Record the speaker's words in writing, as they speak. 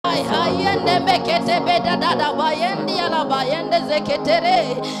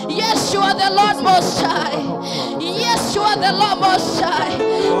Yes, you are the Lord Most High. Yes, you are the Lord Most High.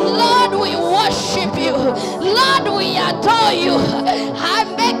 Lord, we worship you. Lord, we adore you.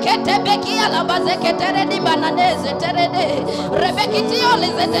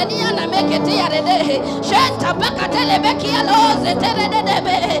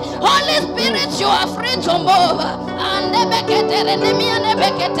 Holy Spirit, you are free to move.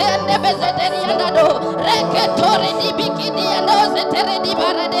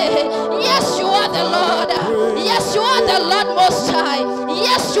 Yes, you are the Lord. Yes, you are the Lord Most High.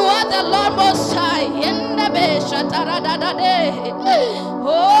 Yes, you are the Lord Most High.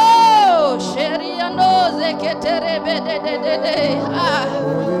 Oh, Sheriano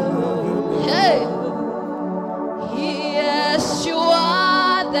Hey. Yes, you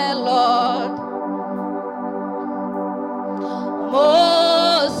are the Lord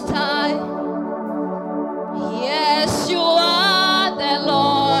Most High. Yes, you are the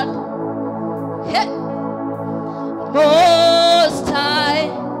Lord Most High.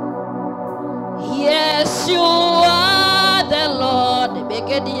 Yes, you are the Lord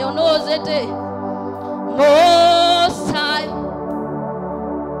Most High.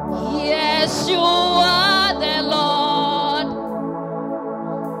 Yes, you are the Lord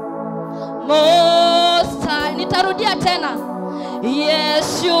Most High. Nitarudia tena.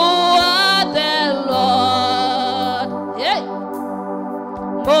 Yes, you are the Lord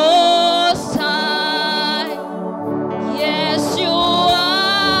Most High. Yes, you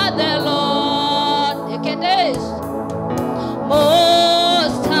are the Lord Most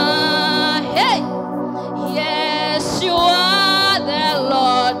High. Yes, you are the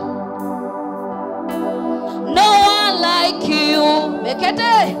Lord. No one like you.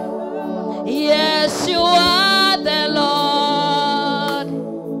 Yes, you are the Lord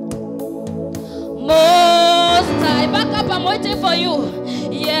Most High. Back up, I'm waiting for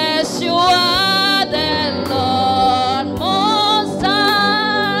you. Yes, you are the Lord Most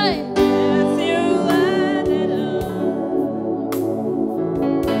High. Yes, you are the Lord.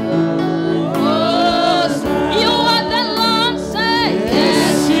 Most, you are the Lord, say.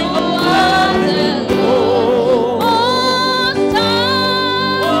 Yes, you are the Lord Most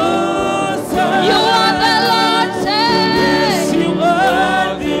High. You are the Lord, say. Yes, you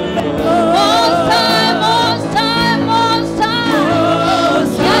are the Lord. Most High, Most High, Most High.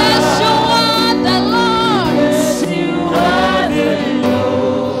 Yes, you are the Lord.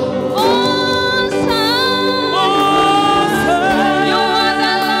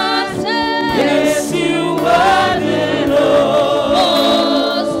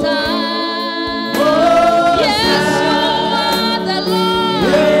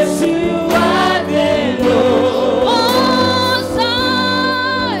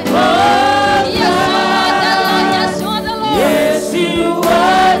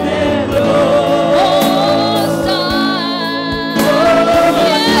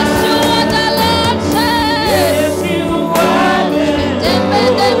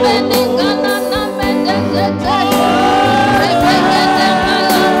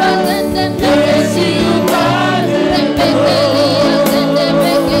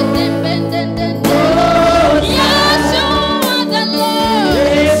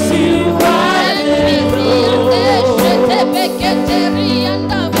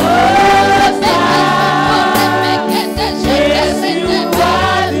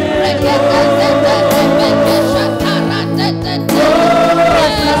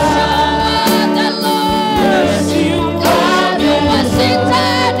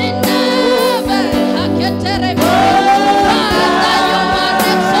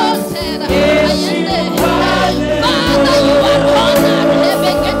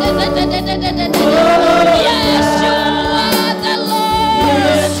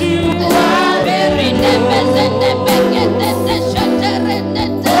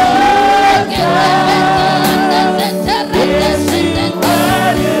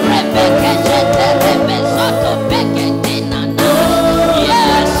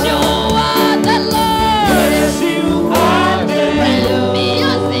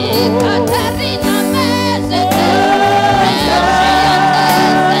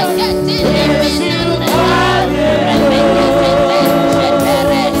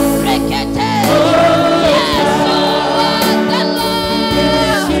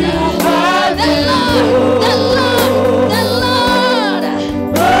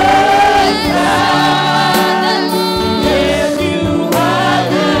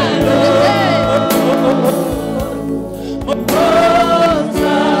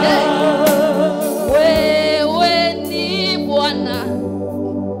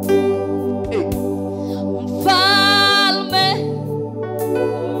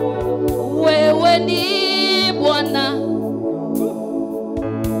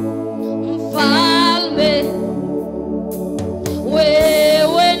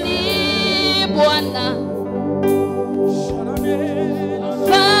 Bwana.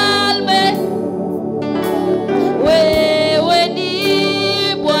 Mfalme, wewe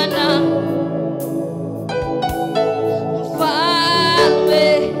ni Bwana. Mfalme,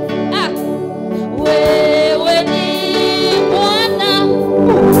 wewe ni Bwana.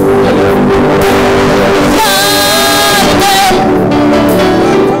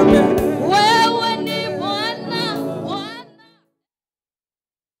 Wewe ni Bwana, Bwana.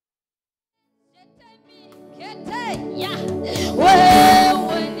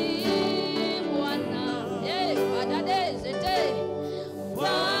 Wewe ni Bwana. Badade zete.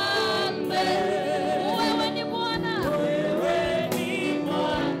 Mfalme, wewe ni Bwana. Wewe ni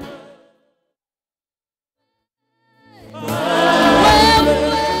Bwana.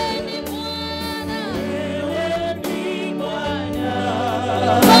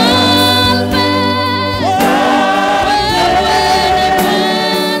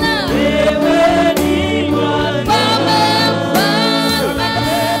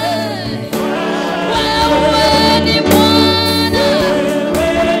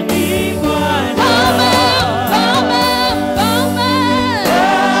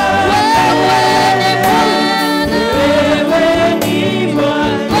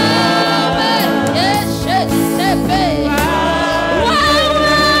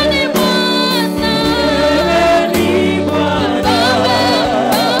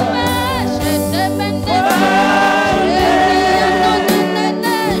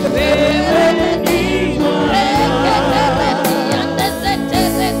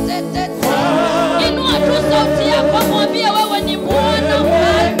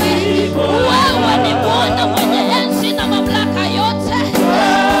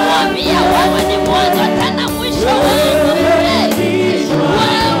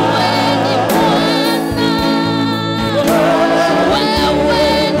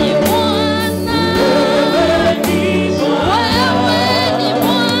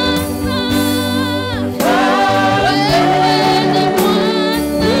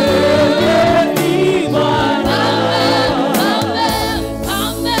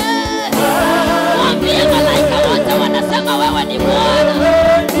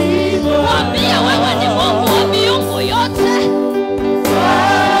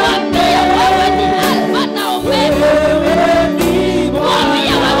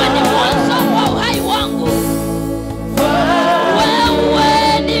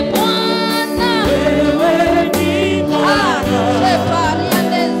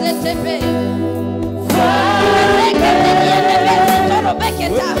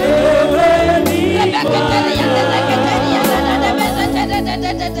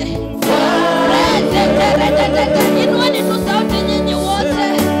 Inueni tu sauti nyinyi wote.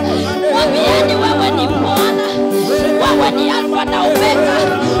 Mwambieni wewe ni Bwana. Wewe ni Alfa na Omega.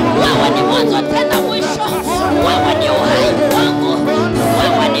 Wewe ni mwanzo tena mwisho. Wewe ni uhai wangu.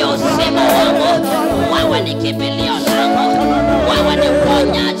 Wewe ni uzima wangu. Wewe ni kimbilio langu. Wewe ni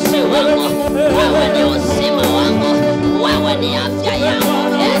uponyaji wangu. Wewe ni uzima wangu. Wewe ni afya yangu.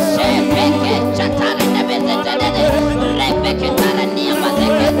 Eshe peke chatare na bezetede. Repeke tara ni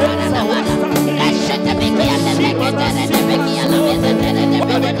amazeke tara na wada. Eshe tebeki ya tereke tere tebeki ya la bezetede de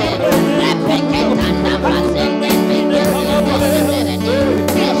bedede. Repeke tana mazende beke ya bezetede de.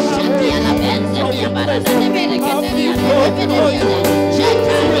 Eshe kia la benzende ya barada de bedeke tere ya de bedede ya de.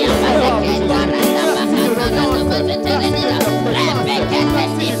 Shetani ya mazeke tara na bakata na bezetede de ya. Repeke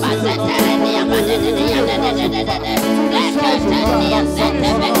teni bazetere ni ya bedede ya de de de de de.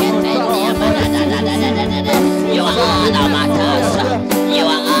 You are all that matters. You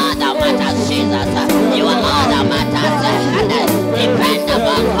are all that matters, Jesus. You are all that matters.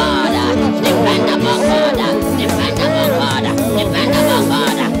 Dependable God. Dependable God. Dependable God. Dependable God. Dependable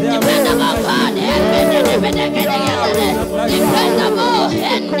God.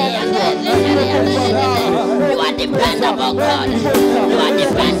 You are dependable God. You are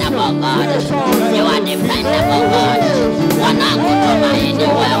dependable God. You are dependable God. Wanakutumaini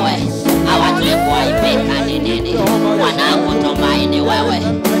wewe hawajui kuaibika ni nini. Wanakutumaini wewe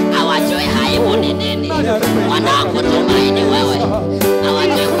hawajui aibu ni nini. Wanakutumaini wewe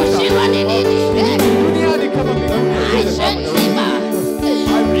hawajui kushindwa ni nini. Aishenziba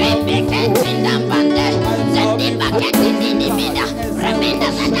Rebeketi ndambande Zendiba keti nini mida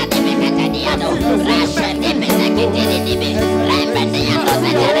Remenda zanda dibekete diado Rashe dibekete dibi Rembe diado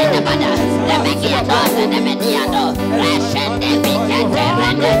zenderende bada Rebeki ado zendebe diado Rashe dibekete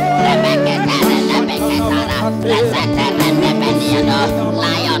rende Rebekete rende beketara Resete rende bediado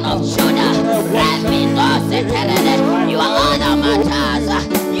Lion of Judah Rebindo zeterende You are all that matters.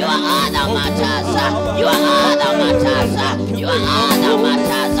 You are all that matters. You are all that matters. You are all that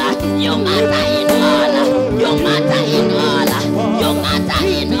matters. You matter in You matter in all. You matter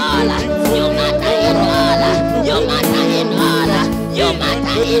in all. You matter in all. You matter in all. You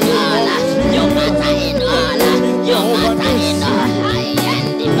matter in all. You matter in all. You matter in all. I am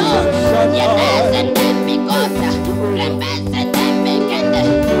the Lord. Yes, and then because Rembes and then begin.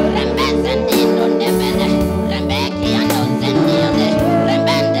 Rembes and then on the bed. Rembeki and on the near.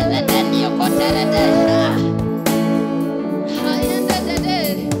 Rembende and then you got it.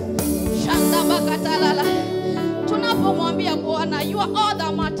 Tunapomwambia Bwana, you are all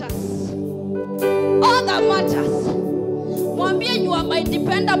that matters. All that matters. Mwambie, you are my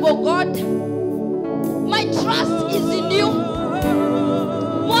dependable God. My trust is in you.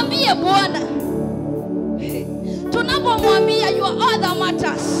 Mwambie Bwana. Tunapomwambia you are all that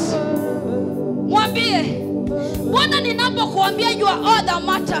matters. Mwambie Bwana, ninapokuambia you are all that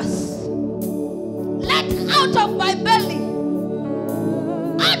matters. Let out of my belly.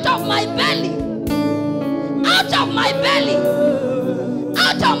 Out of my belly. Out of my belly.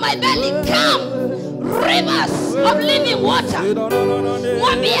 Out of my belly come rivers of living water.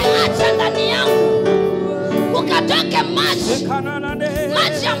 Mwambie acha ndani yangu ukatoke maji.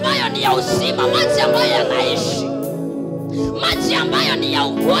 Maji ambayo ni ya uzima, maji ambayo yanaishi. Maji ambayo ni ya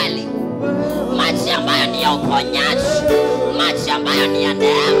ukweli. Maji ambayo ni ya uponyaji. Maji ambayo ni ya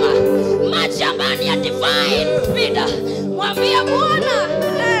neema. Maji ambayo ni ya divine speed. Mwambie Bwana,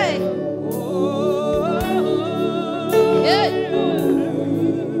 hey. Hey.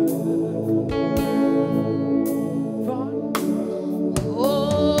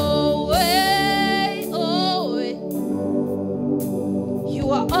 Oh, way, oh, way.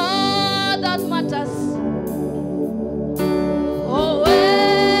 You are all that matters. Oh,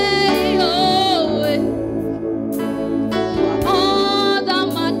 way, oh, way. You are all that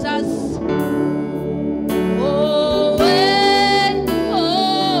matters. Oh, way,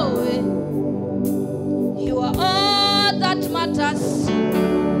 oh, way. You are all that matters.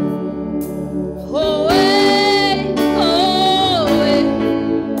 Oh, way, oh, way.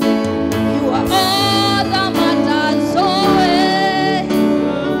 You are all that matters. Oh, way.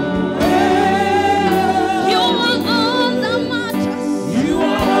 Oh,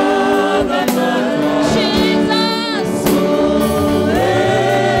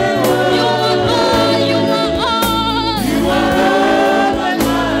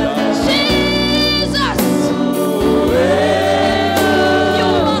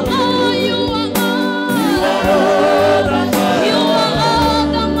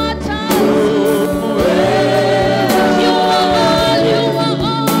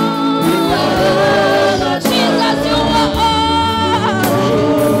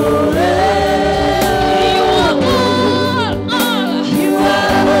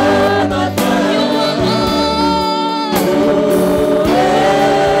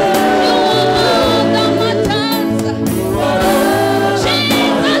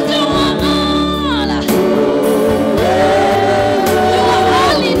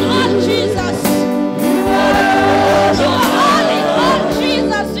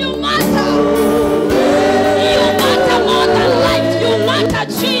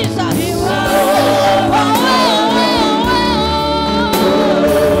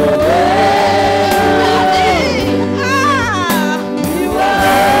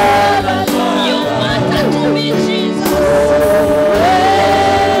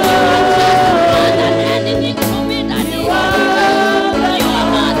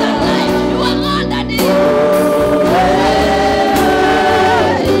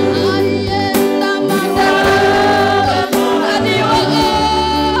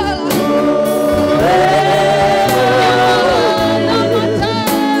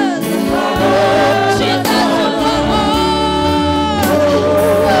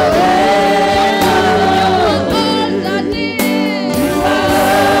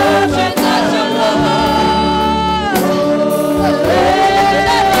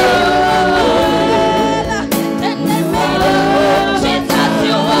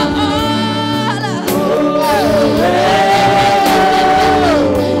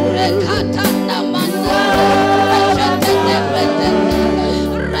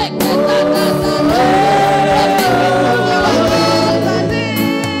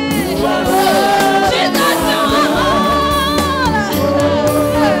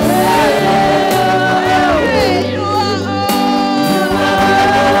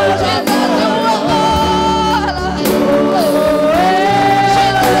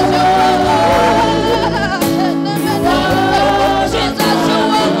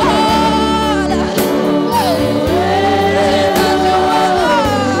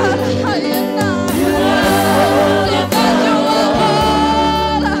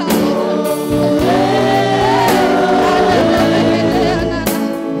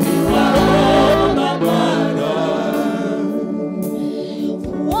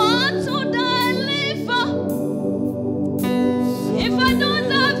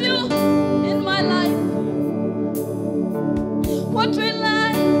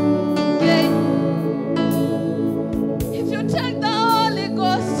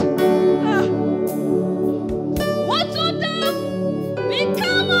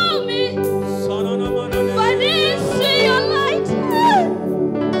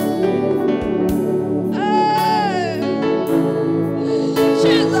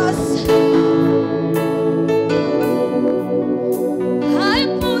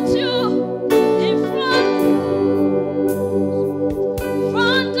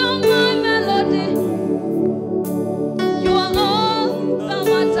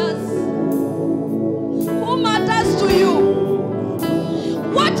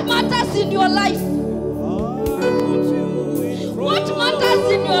 matters in your life? What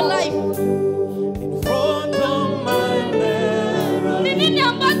matters in your life? Ni nini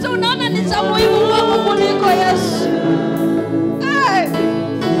ambacho unaona ni cha muhimu kwako kuliko Yesu?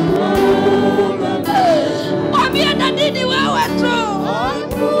 Mwambie na nini wewe tu?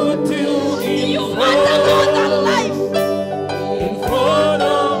 You matter more than life.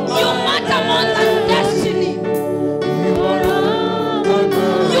 You matter more than destiny.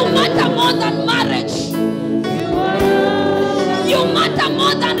 You matter more than marriage. You matter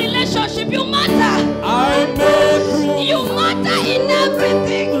more than relationship. You matter. You matter in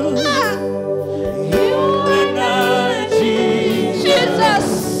everything. Jesus.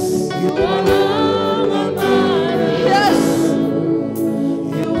 Yes.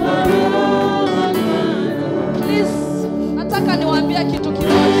 Please, nataka niwaambie kitu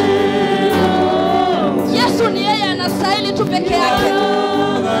kimoja. Yesu ni yeye anastahili tu peke yake.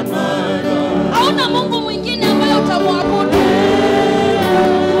 Hauna Mungu mwingine ambaye utamwabudu.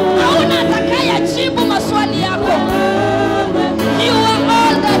 Hauna atakayejibu maswali yako. You are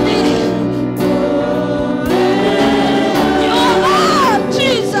all that is. You are all,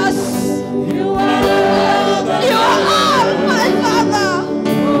 Jesus. You are all, my Father.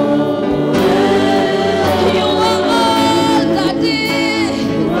 You are all that is.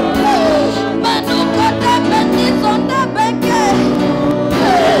 Manuka de benizon de beke.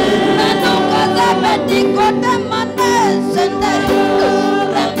 Manuka de beniko de manezende.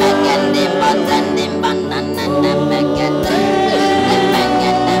 Remekendi bazendi banana nemekete.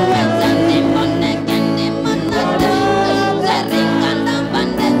 Remekende bazendi bonekendi manade. Zeringanda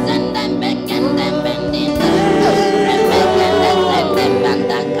bandezende bekende bendinde. Remekende zende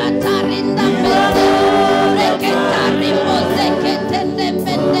bandakatarinda bende. Reketari mozeketende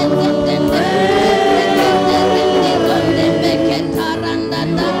bendezende. Rekete rindizonde beketaranda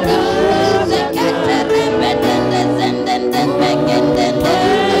danda. Zekete rebedende zendende bekendende.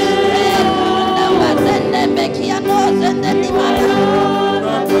 Rekunda bazende bekiano zende dimara.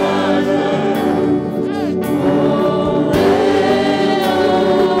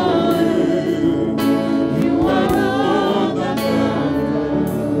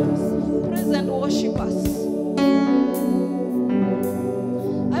 Praise and worship us.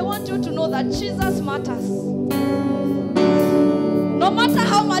 I want you to know that Jesus matters. No matter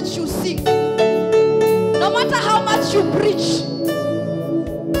how much you sing, no matter how much you preach,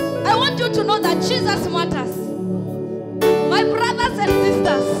 I want you to know that Jesus matters. My brothers and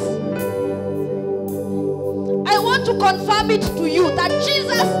sisters, I want to confirm it to you that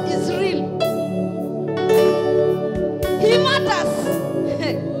Jesus is real. He matters.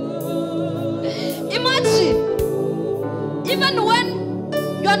 Imagine, even when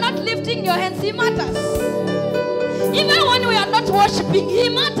you are not lifting your hands, He matters. Even when we are not worshiping, He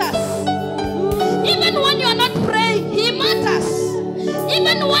matters. Even when you are not praying, He matters.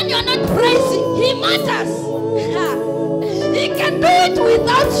 Even when you are not praising, He matters. He can do it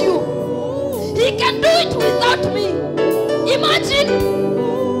without you. He can do it without me. Imagine,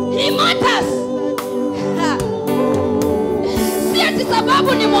 He matters. Si ati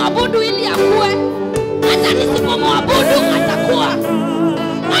sababu ni muabudu ili akue. Hata nisipomwabudu atakuwa.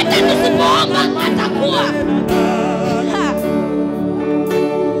 Hata nisipoomba atakuwa.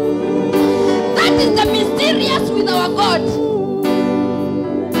 That is the mysterious with our God.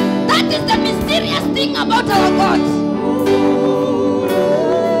 That is the mysterious thing about our God.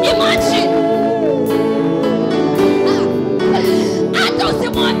 Imagine. Hata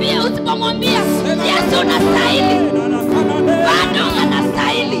usipomwambia Yesu unastahili, bado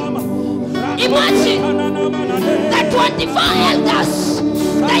anastahili. Imagine the 24 elders,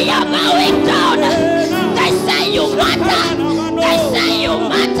 they are bowing down. They say you matter. They say you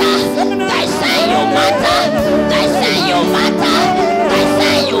matter. They say you matter. They say you matter. They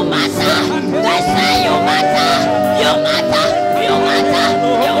say you matter. They say you matter. You matter. You matter.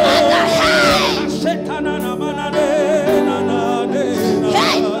 You matter. Hey.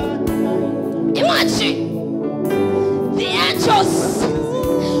 Hey. Imagine the angels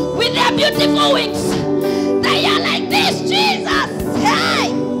with their beautiful wings. They are like this, Jesus. Hey.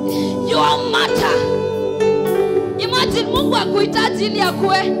 You matter. Imagine Mungu hakuhitaji ili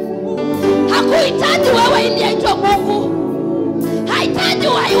akue. Hakuhitaji wewe ili aitwe Mungu. Hahitaji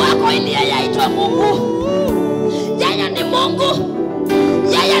uhai wako ili yeye aitwe Mungu. Yeye ni Mungu.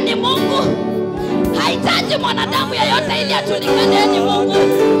 Yeye ni Mungu. Hahitaji mwanadamu yeyote ili ajulikane ni Mungu.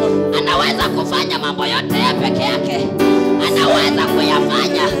 Anaweza kufanya mambo yote yeye peke yake. Anaweza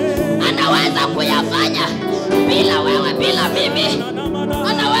kuyafanya. Anaweza kuyafanya bila wewe, bila mimi.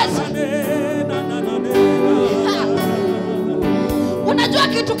 Anaweza. Unajua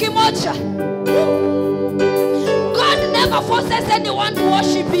kitu kimoja, God never forces anyone to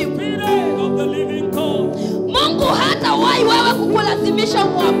worship him. Mungu hatawahi wewe kukulazimisha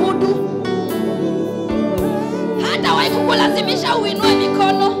muabudu, hatawahi kukulazimisha uinue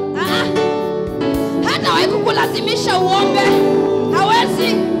mikono, hatawahi kukulazimisha uombe.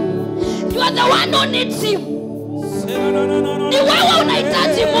 Hawezi. You are the one who needs him. Ni wewe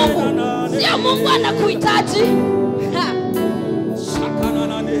unahitaji Mungu, sio Mungu anakuhitaji.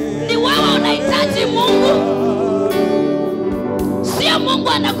 Ni wewe unahitaji Mungu, sio Mungu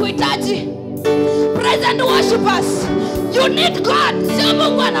anakuhitaji. Praise and worship us. You need God, sio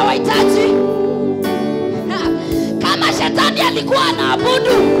Mungu anawahitaji. Kama shetani alikuwa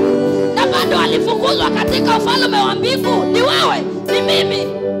anaabudu na bado alifukuzwa katika ufalme wa mbingu, ni wewe, ni mimi.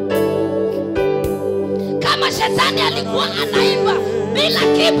 Kama shetani alikuwa anaimba bila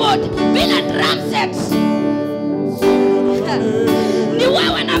keyboard, bila drum sets, ni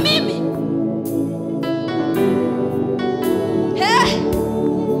wewe na mimi.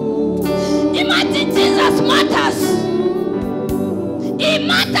 Imagine Jesus matters. He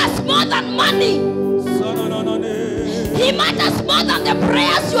matters more than money. He matters more than the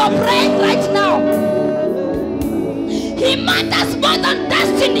prayers you are praying right now. He matters more than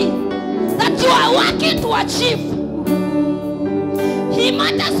destiny that you are working to achieve. He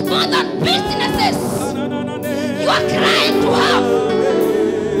matters more than businesses you are crying to have.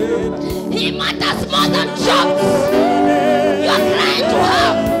 He matters more than jobs you are crying to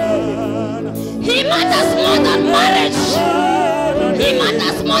have. He matters more than marriage. He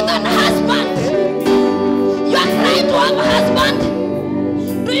matters more than husband. You are trying to have a husband.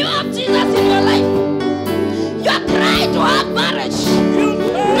 Do you have Jesus in your life? You are trying to have marriage.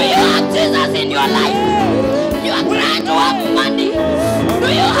 Do you have Jesus in your life? You are trying to have money. Do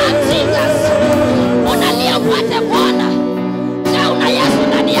you have Jesus? Unalia upate Bwana. Je, una Yesu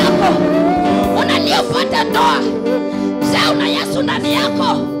ndani yako? Unalia upate ndoa. Je, una Yesu ndani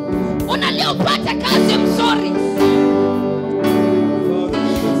yako? Unalia upate kazi mzuri.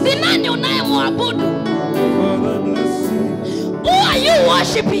 Ni nani unayemwabudu? Who are you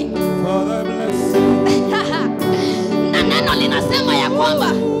worshiping? Na neno linasema ya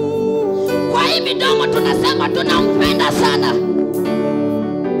kwamba kwa hii midomo tunasema tunampenda sana,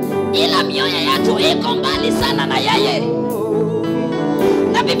 ila mioyo yetu iko mbali sana na yeye.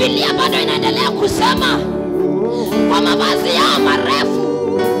 Na Biblia bado inaendelea kusema kwa mavazi yao marefu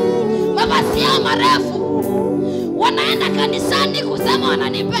wanaenda kanisani kusema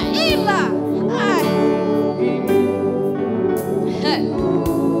wananipa, ila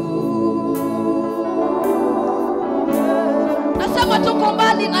nasema tuko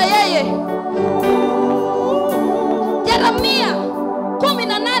mbali na yeye. Yeremia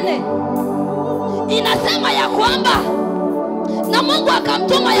 18 inasema ya kwamba na Mungu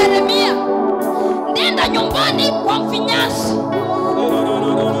akamtuma Yeremia, nenda nyumbani kwa mfinyanzi.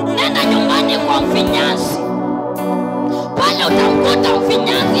 Nenda nyumbani kwa mfinyanzi. Pale utamkuta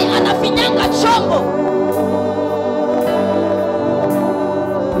mfinyanzi anafinyanga chombo.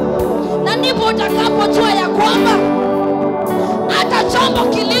 Na ndipo utakapojua ya kwamba hata chombo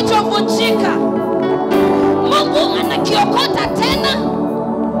kilichovunjika Mungu anakiokota tena,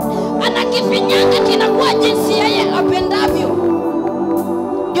 anakifinyanga kinakuwa jinsi yeye apendavyo.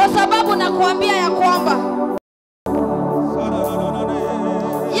 Ndio sababu nakuambia ya kwamba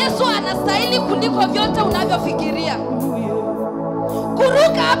Yesu anastahili kuliko vyote unavyofikiria.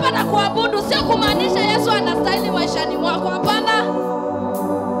 Kuruka hapa na kuabudu sio kumaanisha Yesu anastahili maishani mwako. Hapana.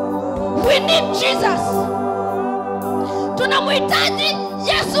 We need Jesus. Tunamhitaji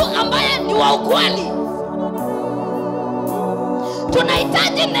Yesu ambaye ni wa ukweli.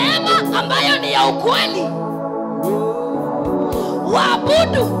 Tunahitaji neema ambayo ni ya ukweli.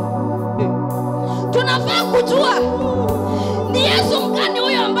 Waabudu. Tunafaa kujua ni Yesu mgani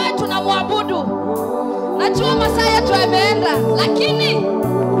huyo ambaye tunamwabudu. Najua masaa yetu yameenda, lakini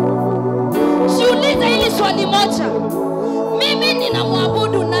jiulize hili swali moja. Mimi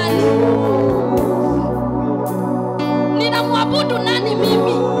ninamwabudu nani? Ninamwabudu nani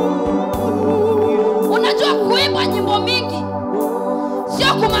mimi? Unajua kuimba nyimbo mingi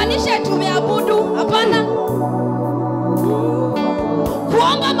sio kumaanisha tumeabudu. Hapana.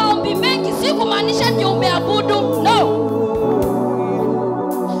 Kuomba maombi mengi si kumaanisha ndio umeabudu. No.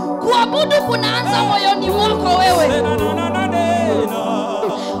 Kuabudu kunaanza moyoni mwako wewe.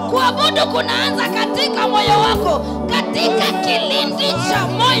 Kuabudu kunaanza katika moyo wako, katika kilindi cha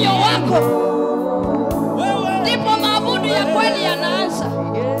moyo wako. Ndipo maabudu ya kweli yanaanza.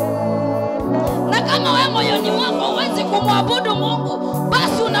 Na kama wewe moyoni mwako huwezi kumwabudu Mungu,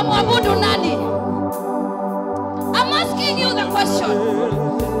 basi unamwabudu nani? I'm asking asking you the question.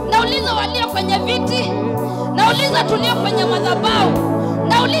 Nauliza walio kwenye viti, nauliza tulio kwenye madhabahu,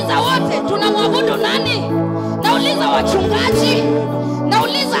 nauliza wote tunamwabudu nani? Nauliza wachungaji,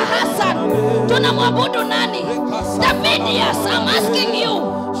 nauliza Hassan, tunamwabudu nani? David, yes, I'm asking you.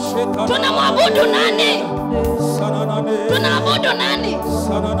 Tunamwabudu nani? Tunaabudu nani?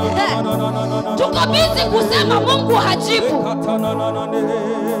 Tuko busy kusema Mungu hajibu.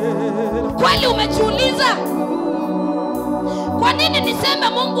 Kweli umejiuliza? Kwa nini niseme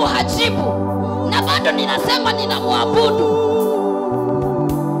Mungu hajibu na bado ninasema ninamwabudu?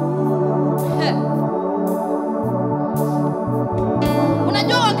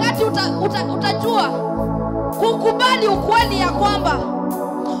 Unajua wakati utajua kukubali ukweli ya kwamba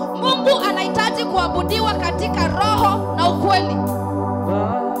Mungu anahitaji kuabudiwa katika roho na ukweli,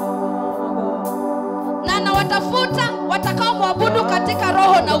 na anawatafuta watakao muabudu katika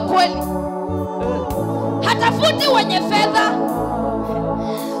roho na ukweli. Hatafuti wenye fedha,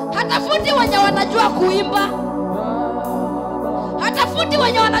 hatafuti wenye wanajua kuimba, hatafuti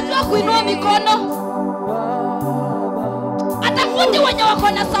wenye wanajua kuinua mikono, hatafuti wenye wako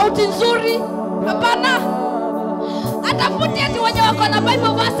na sauti nzuri. Hapana. Hatafuti ati wenye wako na Bible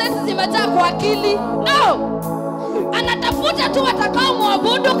verses zimejaa kwa akili. No. Anatafuta tu watakao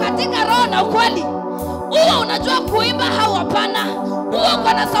muabudu katika roho na ukweli. Uwe unajua kuimba au hapana, uwe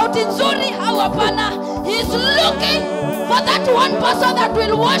uko na sauti nzuri au hapana, he is looking for that one person that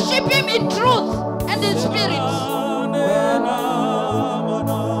will worship him in truth and in spirit.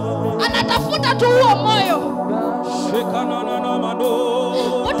 Anatafuta tu huo moyo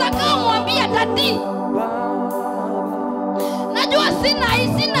utakao mwambia dadi, najua sina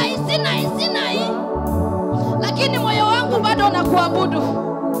hii, lakini moyo wangu bado unakuabudu.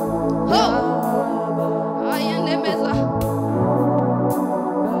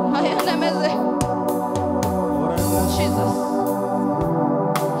 Jesus.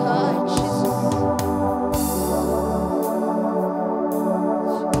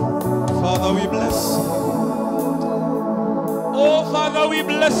 Father, we bless you. Oh, Father, we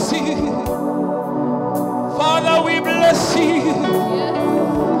bless you. Father, we bless you.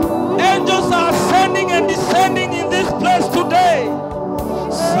 Angels are ascending and descending in this place today.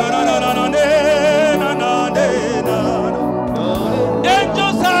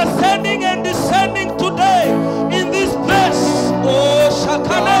 Angels are ascending and descending today in this place. Oh,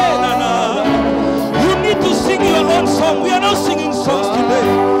 Shakane. You need to sing your own song. We are not singing songs today,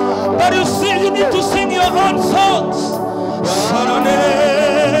 but you need to sing your own songs.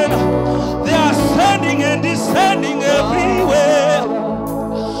 They are ascending and descending everywhere.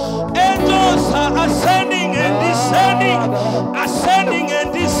 Angels are ascending and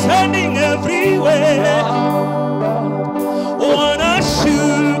descending everywhere.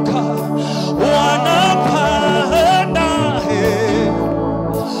 Wanashuka, wanapanda,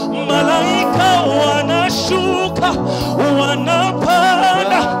 malaika wanashuka,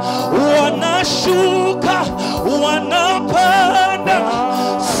 wanapanda, wanashuka, wanapanda,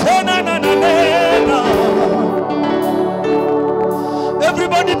 sena na nena.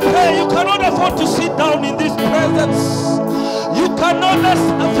 Everybody pray. You cannot afford to sit down in this presence. You cannot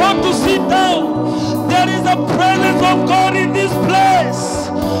afford to sit down. There is a presence of God in this place.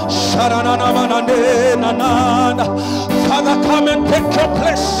 Father, come and take your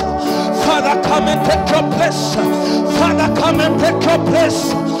place. Father, come and take your place. Father, come and take your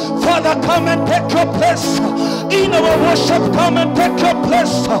place. Father, come and take your place. In our worship, come and take your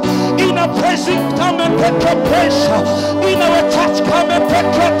place. In our praising, come and take your place. In our church, come and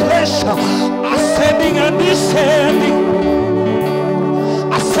take your place. Ascending and descending.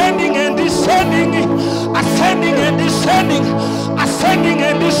 Ascending and descending, ascending and descending, ascending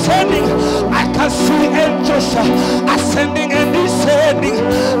and descending. I can see angels ascending and descending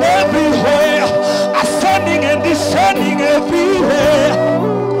everywhere, ascending and descending everywhere.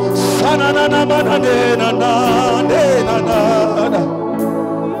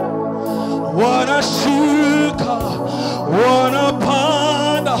 Wanashuka,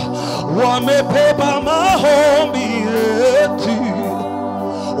 wanapanda, wamebeba maombi yetu.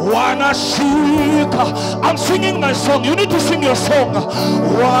 Wanashuka. I'm singing my song. You need to sing your song.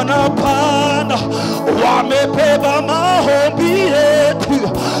 Wanapanda, wamebeba maombi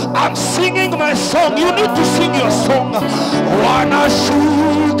yetu. I'm singing my song. You need to sing your song.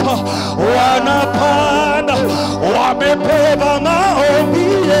 Wanashuka, wanapanda, wamebeba maombi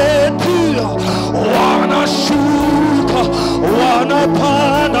yetu. Wanashuka,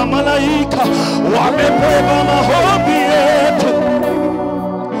 wanapanda, malaika wamebeba maombi yetu.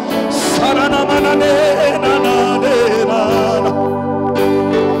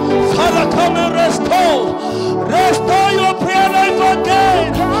 Father, come and restore your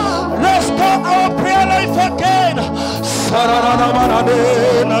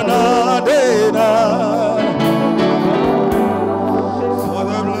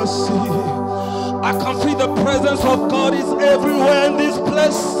Father, bless you. I can feel the presence of God is everywhere in this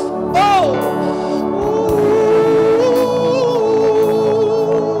place. Oh!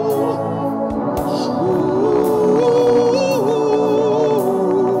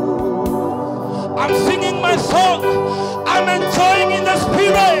 I'm singing my song. I'm enjoying in the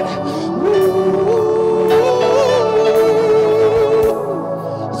spirit.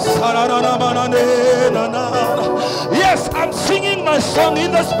 Yes, I'm singing my song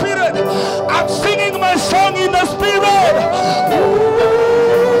in the spirit. I'm singing my song in the spirit.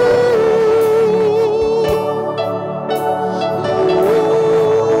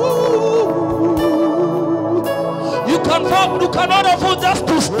 You cannot afford just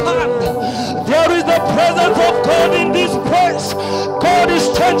to stand. There is the presence of God in this place. God is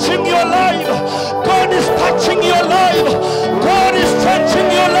changing your life. God is touching your life. God is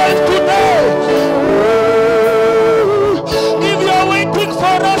changing your life today. If you are waiting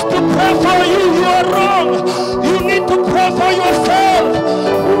for us to pray for you, you are wrong. You need to pray for yourself.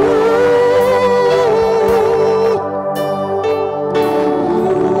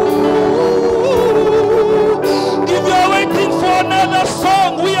 If you are waiting for another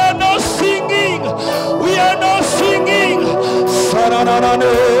song, we are not singing. We are not singing.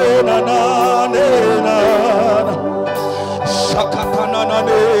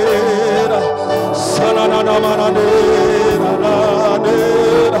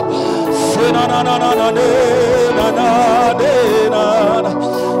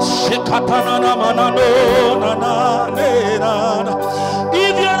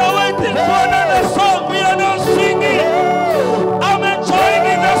 If you are waiting for another song, we are not singing. I'm enjoying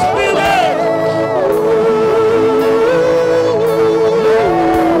in the spirit.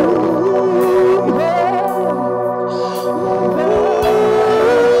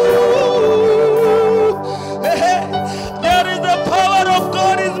 There is the power of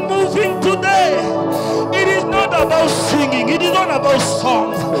God is moving today. It is not about singing. It is not about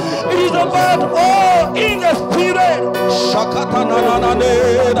songs. It is about all in the spirit. Shakata na na na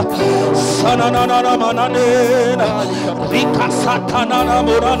na, sana na na na na na, rika satana na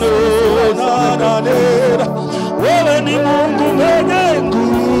morano na na na. Wewe ni Mungu mwenye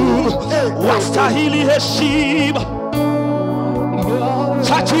nguvu, wastahili heshima.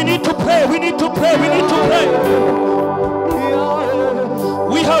 Church, we need to pray. We need to pray. We need to pray.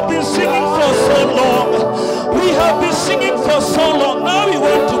 We have been singing for so long. We have been singing for so long. Now we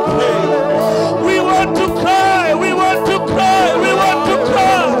want to pray. We want to cry. We want to cry. We want to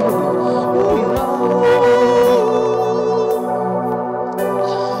cry.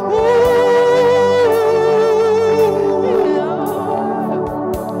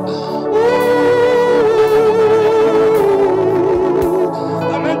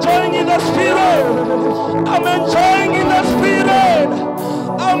 I'm enjoying in the spirit. I'm enjoying in the spirit.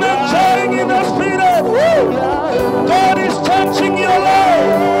 I'm enjoying in the spirit. Woo! God is touching your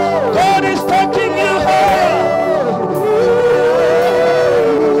life. God is taking you higher.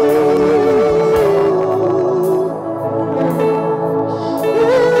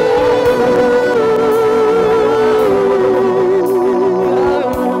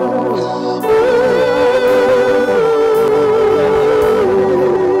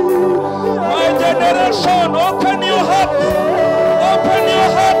 My generation, open your heart. Open your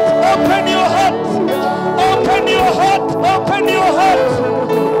heart. Open your heart. Open your heart. Open your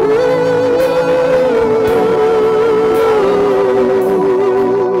heart.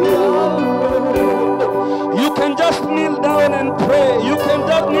 You can just kneel down and pray. You can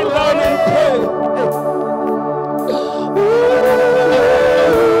just kneel down and pray.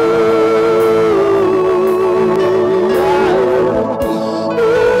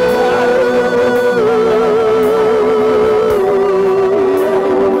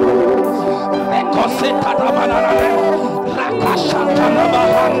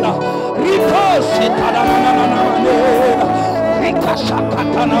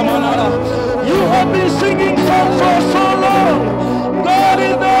 You have been singing songs for so long. God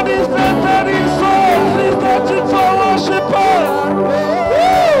is not interested in songs. He's searching for worshipers.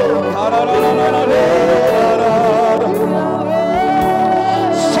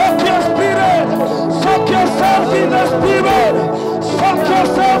 Soak your spirit. Soak yourself in the spirit. Soak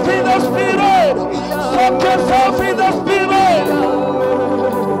yourself in the spirit. Soak yourself in the spirit.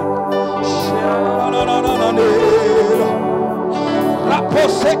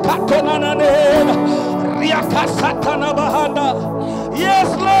 Yes,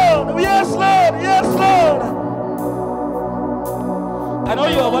 Lord. Yes, Lord. Yes, Lord. I know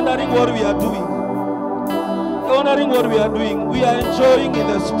you are wondering what we are doing. honoring what we are doing. We are enjoying in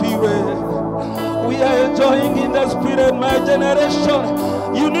the spirit. We are enjoying in the spirit, my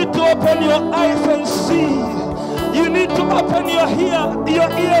generation. You need to open your eyes and see. You need to open your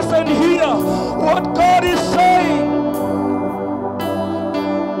ears and hear what God is saying.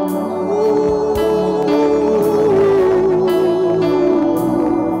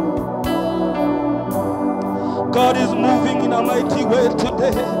 God is moving in a mighty way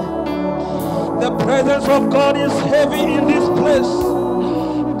today. The presence of God is heavy in this place.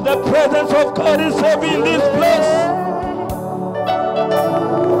 The presence of God is heavy in this place.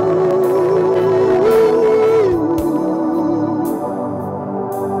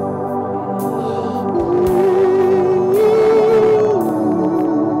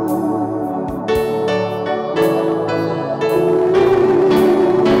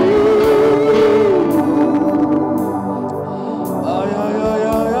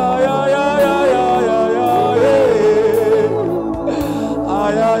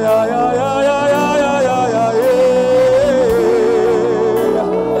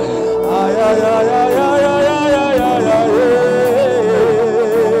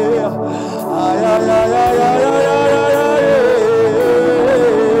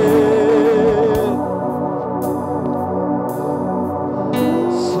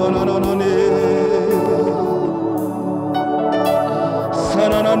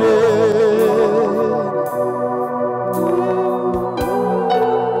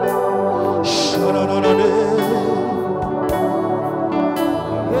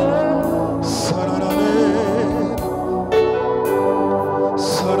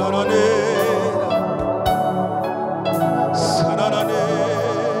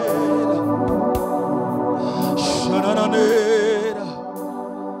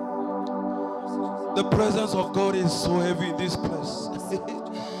 The presence of God is so heavy in this place.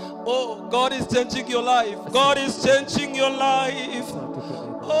 Oh, God is changing your life. God is changing your life.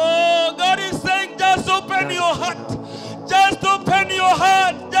 Oh, God is saying, just open your heart. Just open your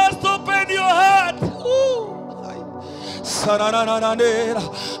heart. Just open your heart. Ooh.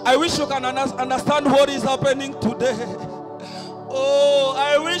 I wish you can understand what is happening today. Oh,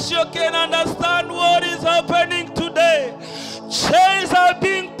 I wish you can understand what is happening today. Chains are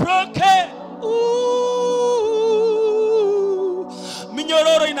being broken.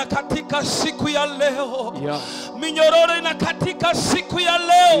 Minyororo inakatika siku ya leo. Minyororo inakatika siku ya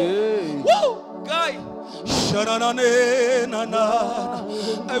leo. Woo, guy.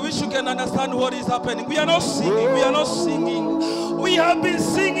 I wish you can understand what is happening. We are not singing. We are not singing. We have been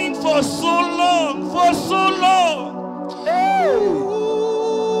singing for so long. For so long.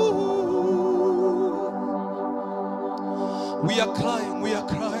 We are crying. We are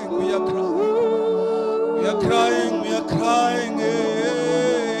crying. We are crying. We are crying. We are crying.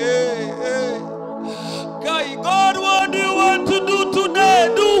 Guy, God, what do you want to do today?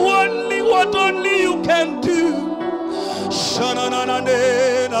 Do only what only you can do.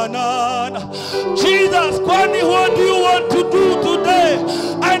 Jesus, Kwani, what do you want to do today?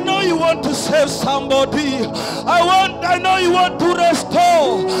 I know you want to save somebody. I know you want to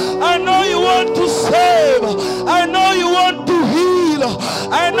restore. I know you want to save. I know you want to heal.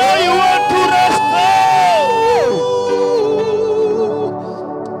 I know you want to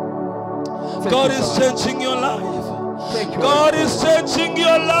restore. God is changing your life. God is changing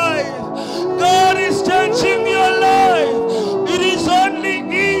your life. God is changing your life. It is only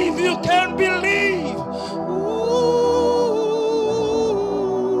if you can believe.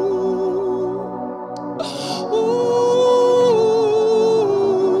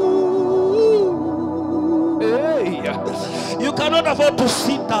 You cannot afford to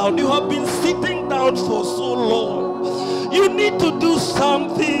sit down. You have been sitting down for so long. You need to do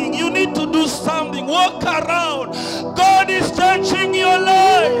something. You need to do something. Walk around. God is changing your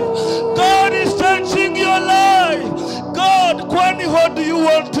life. God is changing your life. God, Kwani, what do you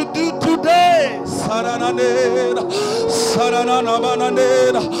want to do today? Sarananera,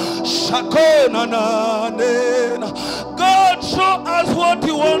 sarananamananera, shakonananera. God, show us what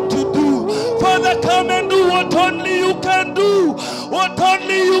you want to do. Father, come and do what only you can do. What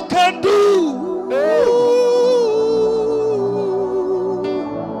only you can do.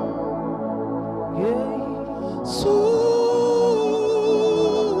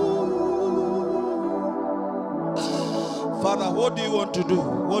 Father, what do you want to do?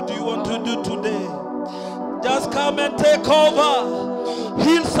 What do you want to do today? Just come and take over.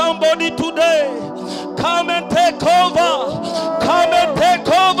 Heal somebody today. Come and take over. Come and take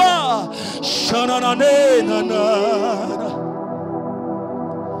over.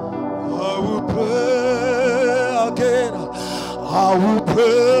 I will pray again. I I will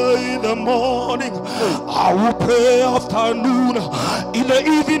pray in the morning. I will pray afternoon. In the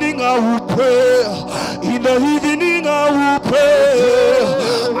evening I will pray. In the evening I will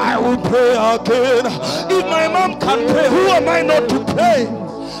pray. I will pray again. If my mom can pray, who am I not to pray?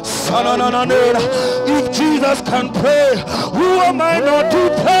 If Jesus can pray, who am I not to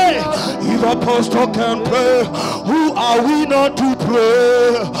pray? If Apostle can pray, who are we not to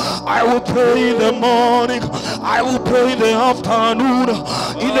pray? I will pray in the morning. I will pray in the afternoon.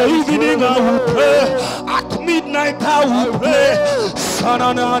 In the evening I will pray. At midnight I will pray.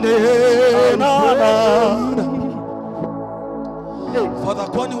 Father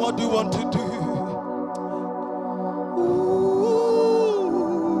Kwani, what do you want to do?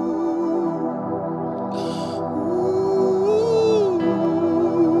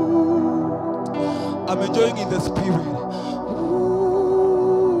 I'm enjoying in the spirit.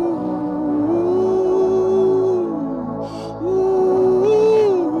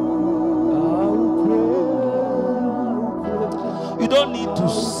 You don't need to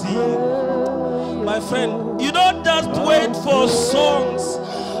sing, my friend. You don't just wait for songs.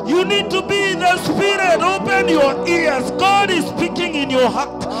 You need to be in the spirit. Open your ears. God is speaking in your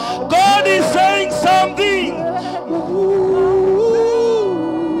heart. God is saying something.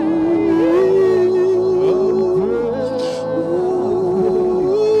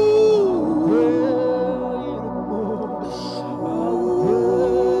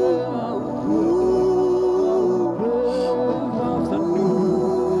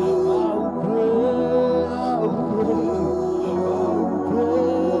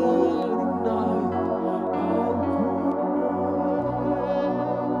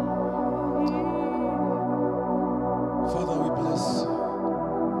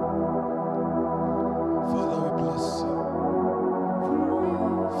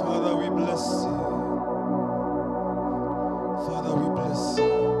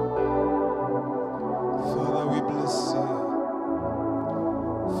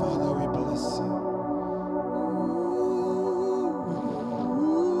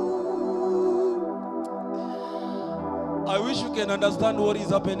 Understand what is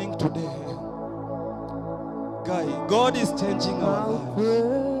happening today. Guy, God is changing our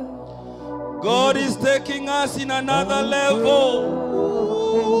lives. God is taking us in another level.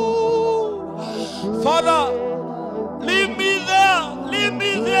 Father, leave me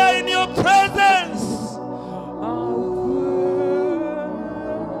there in your presence.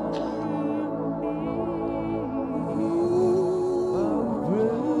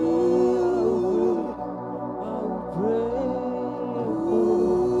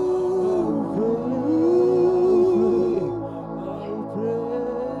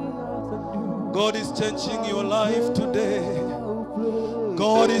 God is changing your life today.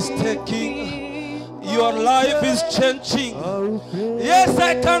 God is taking your life is changing. Yes,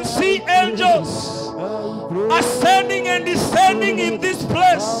 I can see angels ascending and descending in this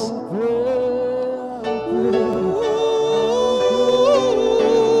place.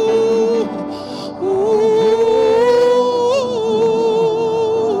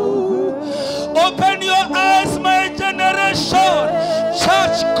 Open your eyes, my generation.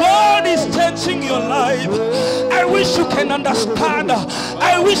 Church, God is changing your life. I wish you can understand.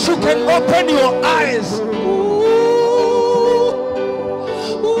 I wish you can open your eyes.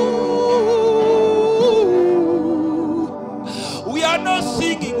 We are not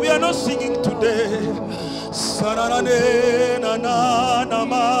singing. We are not singing today.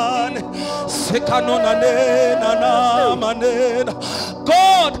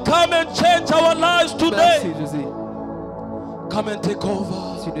 God, come and change our lives today. Come and take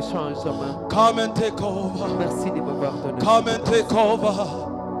over. Come and take over. Come and take over.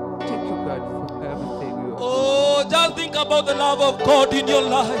 Oh, just think about the love of God in your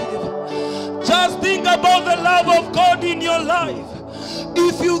life. Just think about the love of God in your life.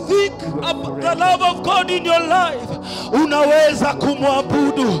 If you think about the love of God in your life, unaweza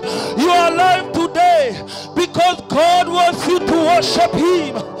kumwabudu. You are alive today because God wants you to worship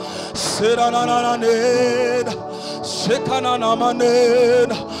Him.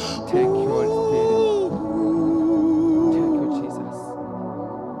 Thank you, Holy Spirit. Thank you, Jesus.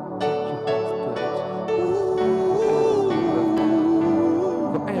 Thank you, Holy Spirit.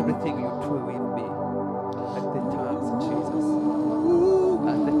 For everything you do with me at the times, Jesus.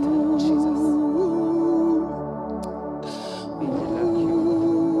 At the time, Jesus. We love you.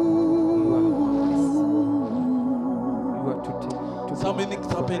 You are wise. You are today. Something is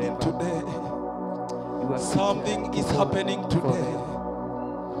happening today. Something is happening today.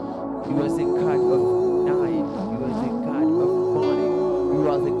 You are the God of night. You are the God of morning. You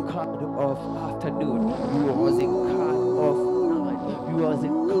are the God of afternoon. You are the God of night. are the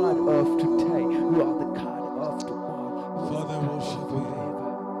God of today. You are the God of tomorrow. Father, I worship you.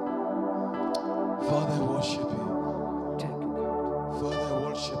 Father, I worship you. Thank you, God. Father, I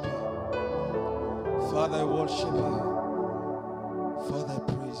worship you. Father, I worship you. Father, I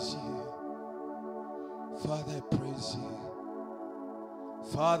praise you. Father, I praise you.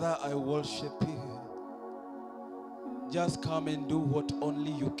 Father, I worship you. Just come and do what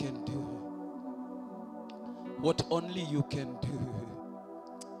only you can do. What only you can do.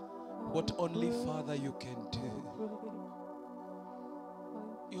 What only, Father, you can do.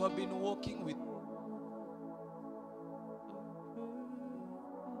 You have been walking with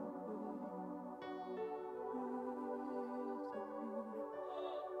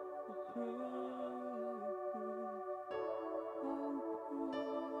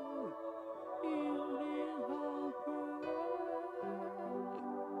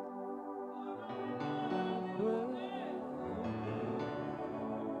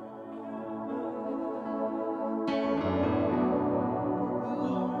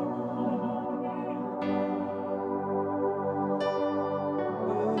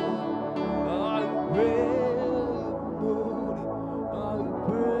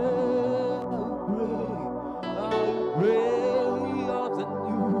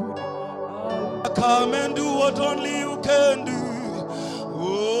come and do what only you can do.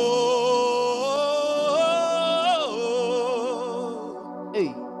 Oh,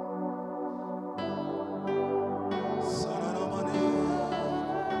 Hey.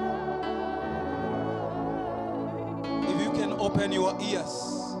 if you can open your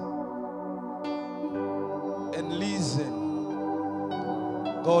ears and listen,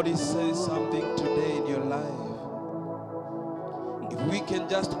 God is saying something today in your life. If we can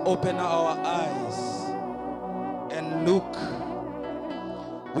just open our eyes and look,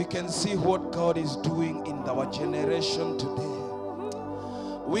 we can see what God is doing in our generation today.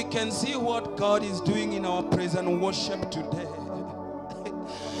 We can see what God is doing in our praise and worship today.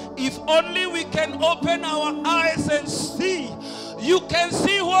 If only we can open our eyes and see, you can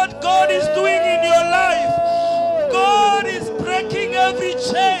see what God is doing in your life. God is breaking every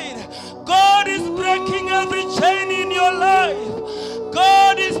chain. God is breaking every chain in your life.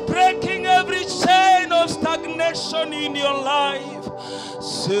 God is breaking every chain of stagnation in your life.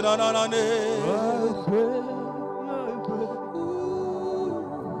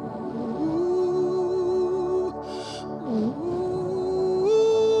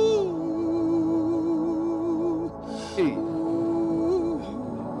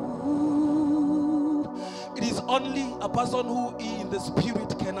 It is only a person who is in the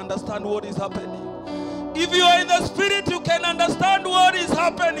spirit can understand what is happening. If you are in the spirit, you can understand what is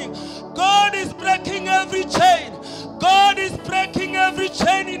happening. God is breaking every chain. God is breaking every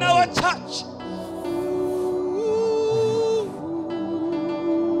chain in our church.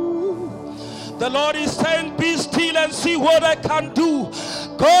 The Lord is saying, be still and see what I can do.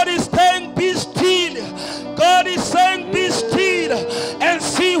 God is saying, be still. God is saying, be still and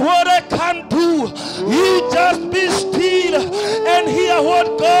see what I can do. You just be still and hear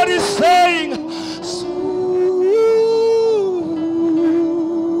what God is saying.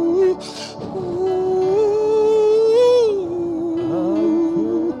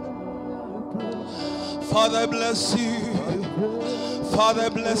 Father, bless you. Father,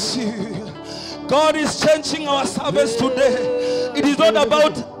 bless you. God is changing our service today. It is not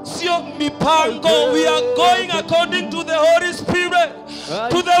about sio mipango. We are going according to the Holy Spirit,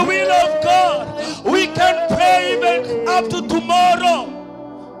 to the will of God. We can pray even up to tomorrow.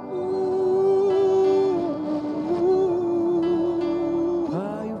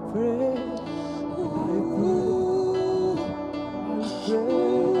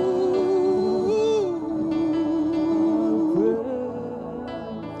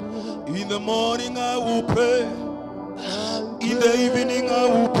 In the morning I will pray. In the evening I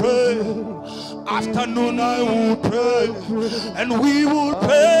will pray. Afternoon I will pray. And we will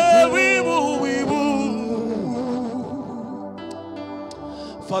pray. We will.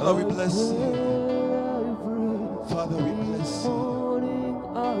 Father, we bless you. Father, we bless you.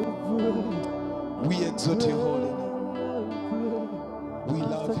 We exalt your holy name. We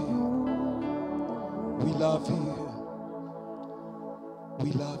love you. We love you.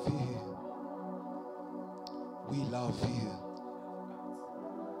 We love you. We love you.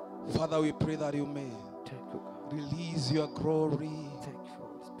 Father, we pray that you may release your glory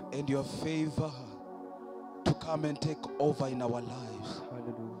and your favor to come and take over in our lives.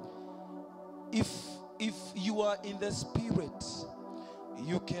 If you are in the spirit,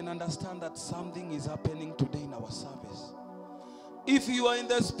 you can understand that something is happening today in our service. If you are in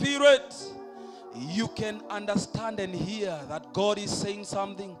the spirit, you can understand and hear that God is saying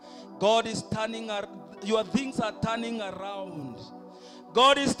something. God is turning, your things are turning around.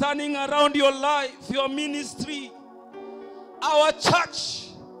 God is turning around your life, your ministry, our church.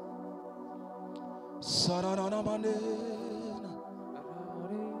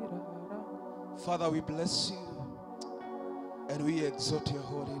 Father, we bless you and we exalt your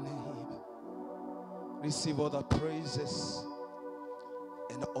holy name. Receive all the praises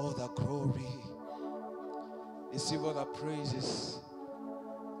and all the glory. Receive all the praises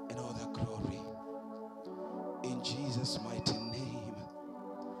and all the glory. In Jesus' mighty name.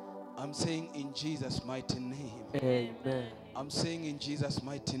 I'm saying in Jesus' mighty name. Amen. I'm saying in Jesus'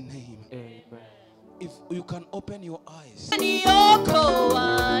 mighty name. Amen. If you can open your eyes.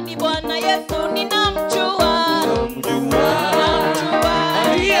 Niokoa ni Bwana Yesu ninamjua.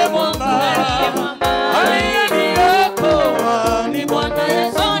 Aliye mwamba. Aliyeniokoa ni Bwana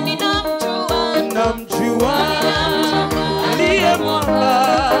Yesu Ninamjua. namjua. Aliye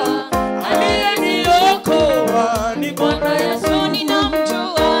mwamba. Aliyeniokoa ni Bwana Yesu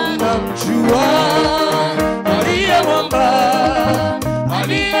Ninamjua. namjua. Aliye mwamba.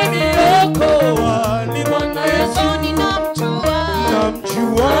 Aliyeniokoa ni Bwana Yesu Ninamjua.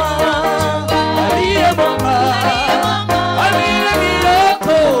 namjua. Aliye mwamba.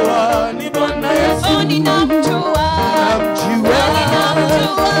 Aliyeniokoa ni Bwana Yesu Ninamjua. namjua.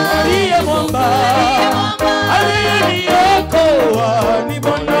 Aliye mwamba. Aliyeniokoa ni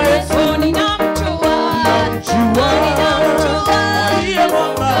Bwana Yesu Ninamjua. namjua. Aliye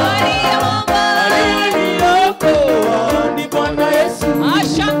mwamba. Aliyeniokoa ni Bwana Yesu.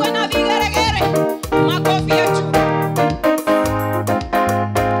 Ashangwe na vigeregere. Makofi ya juu.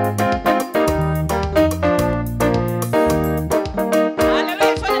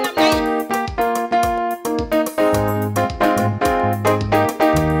 Haleluya, fanya namna hii.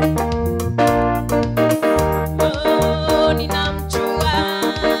 Oh, ninamjua.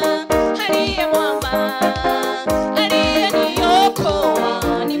 Aliye mwamba.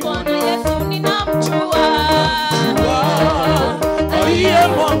 Aliyeniokoa ni Bwana Yesu ninamjua. Aliye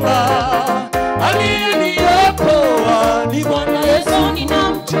mwamba. Aliyeniokoa ni Bwana Yesu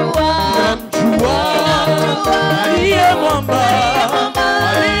Ninamjua. namjua. Aliye mwamba.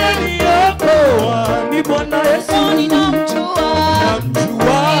 Aliyeniokoa ni Bwana Yesu Ninamjua.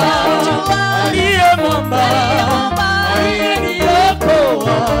 namjua. Aliye mwamba.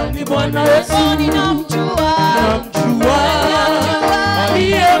 Aliyeniokoa ni Bwana Yesu Ninamjua. namjua.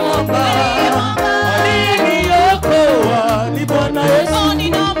 Aliye mwamba. Aliyeniokoa ni Bwana Yesu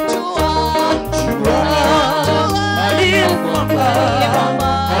Ninamjua. namjua. Aliye mwamba.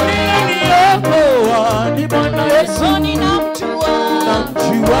 Aliyeniokoa ni Bwana Yesu Ninamjua.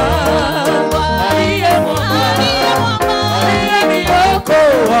 namjua. Aliye mwamba.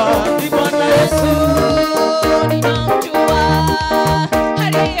 Aliyeniokoa ni Bwana Yesu Ninamjua.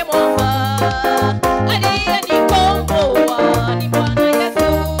 Aliye mwamba. Aliyenikomboa ni Bwana Yesu.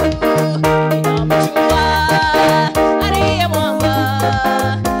 Ninamjua. Aliye mwamba.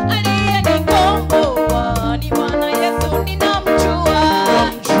 Aliyenikomboa ni Bwana Yesu. Ninamjua.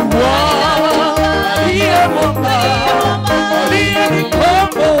 namjua. Aliye mwamba.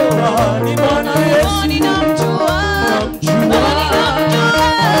 Aliyenikomboa ni Bwana Yesu Ninamjua. namjua.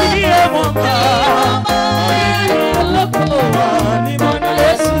 Aliye mwamba. Aliyeniokoa ni Bwana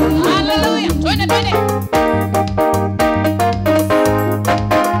Yesu. Haleluya. Twende twende.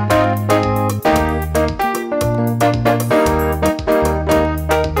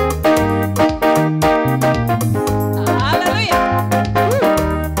 Haleluya.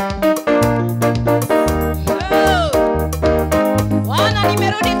 Oh. Bwana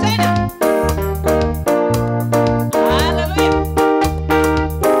nimerudi tena. Haleluya.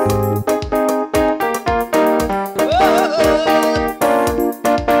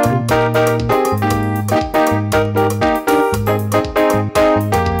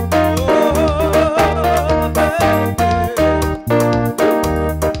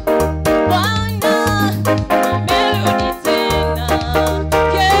 Bwana nimerudi tena.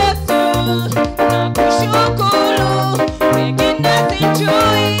 Yesu nakushukuru. Wengine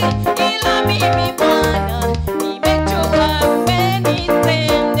sijui ila mimi Bwana nimejua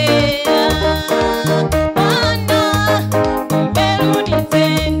umenitendea. Bwana nimerudi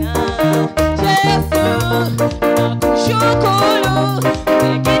tena. Yesu nakushukuru.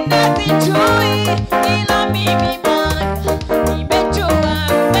 Wengine sijui ila mimi Bwana nimejua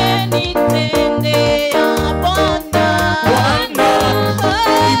umenitendea. Bwana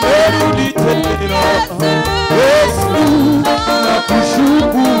Nimerudi tena. Yesu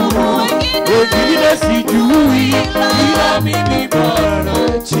nakushukuru. Wengine sijui ila mimi Bwana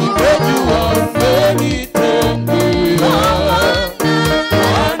nimejua